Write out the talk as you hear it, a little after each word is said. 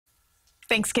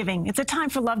Thanksgiving. It's a time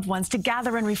for loved ones to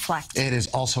gather and reflect. It is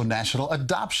also National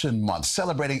Adoption Month,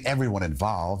 celebrating everyone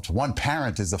involved. One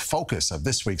parent is the focus of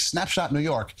this week's Snapshot New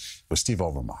York with Steve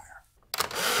Overmyer.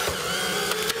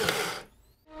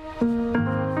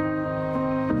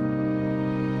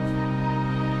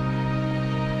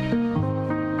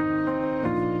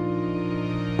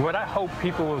 What I hope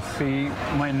people will see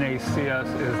when they see us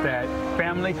is that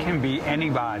family can be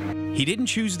anybody. He didn't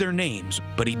choose their names,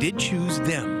 but he did choose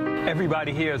them.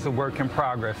 Everybody here is a work in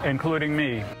progress, including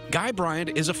me. Guy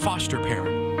Bryant is a foster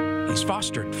parent. He's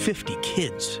fostered 50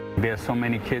 kids. There's so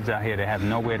many kids out here that have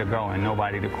nowhere to go and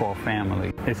nobody to call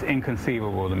family. It's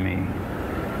inconceivable to me.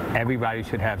 Everybody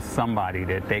should have somebody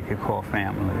that they could call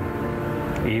family,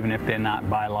 even if they're not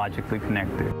biologically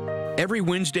connected. Every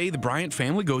Wednesday, the Bryant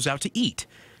family goes out to eat.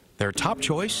 Their top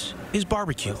choice is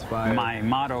barbecue. My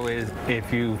motto is,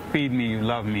 if you feed me, you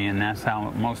love me, and that's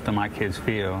how most of my kids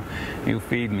feel. You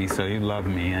feed me, so you love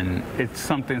me. And it's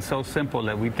something so simple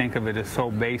that we think of it as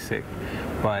so basic,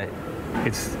 but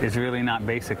it's really not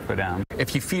basic for them.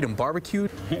 If you feed them barbecue,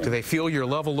 do they feel your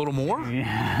love a little more?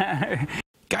 Yeah.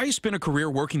 Guy spent a career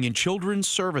working in children's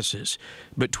services,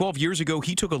 but 12 years ago,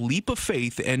 he took a leap of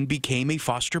faith and became a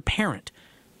foster parent,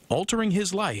 altering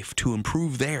his life to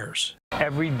improve theirs.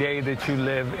 Every day that you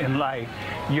live in life,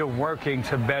 you're working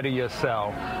to better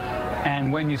yourself.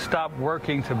 And when you stop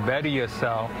working to better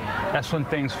yourself, that's when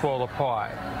things fall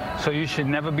apart. So you should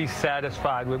never be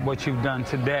satisfied with what you've done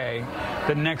today.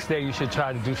 The next day you should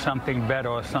try to do something better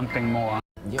or something more.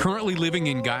 Currently living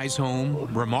in Guy's home,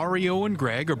 Romario and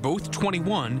Greg are both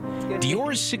 21.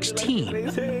 Dior is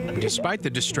 16. Despite the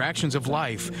distractions of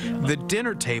life, the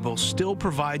dinner table still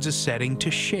provides a setting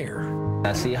to share.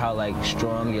 I see how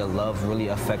strong your love really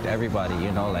affect everybody,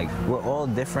 you know, we're all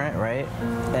different, right?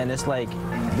 And it's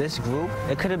this group,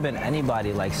 it could have been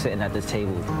anybody sitting at this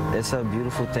table. It's a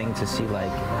beautiful thing to see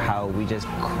how we just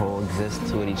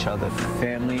coexist with each other.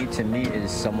 Family to me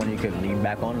is someone you can lean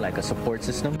back on, like a support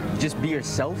system. Just be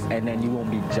yourself and then you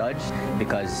won't be judged,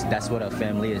 because that's what a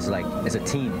family is like. It's a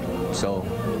team. So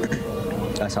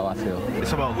that's how I feel.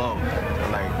 It's about love.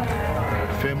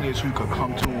 Family is who you could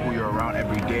come to, who you're around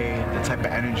every day, the type of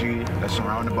energy that's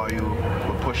surrounded by you,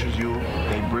 what pushes you,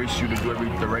 they embrace you to do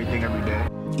the right thing every day.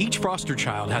 Each foster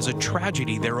child has a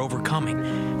tragedy they're overcoming.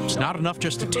 It's not enough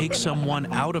just to take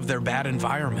someone out of their bad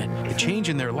environment. The change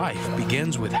in their life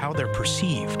begins with how they're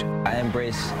perceived. I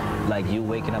embrace you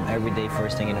waking up every day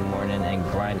first thing in the morning and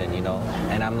grinding, you know?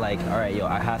 And I'm all right,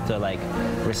 I have to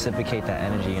reciprocate that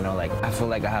energy, you know? I feel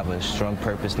like I have a strong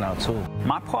purpose now too.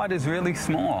 My part is really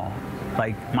small.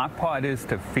 My part is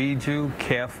to feed you,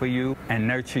 care for you, and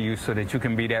nurture you so that you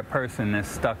can be that person that's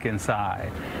stuck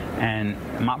inside. And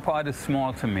my part is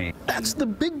small to me. That's the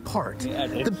big part.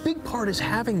 The big part is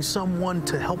having someone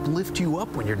to help lift you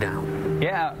up when you're down.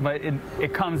 Yeah, but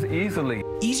it comes easily.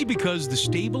 Easy because the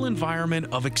stable environment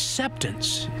of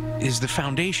acceptance is the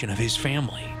foundation of his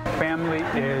family. Family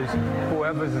is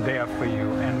whoever's there for you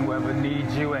and whoever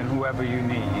needs you and whoever you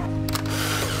need.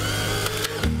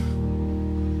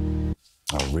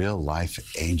 A real-life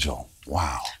angel.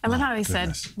 Wow. I love how he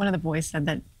said, one of the boys said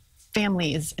that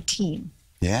family is a team.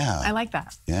 Yeah. I like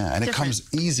that. Yeah, and Different. it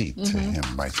comes easy to him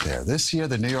right there. This year,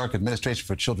 the New York Administration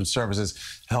for Children's Services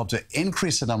helped to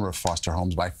increase the number of foster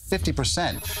homes by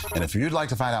 50%. And if you'd like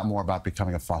to find out more about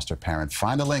becoming a foster parent,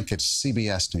 find a link at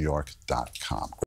cbsnewyork.com.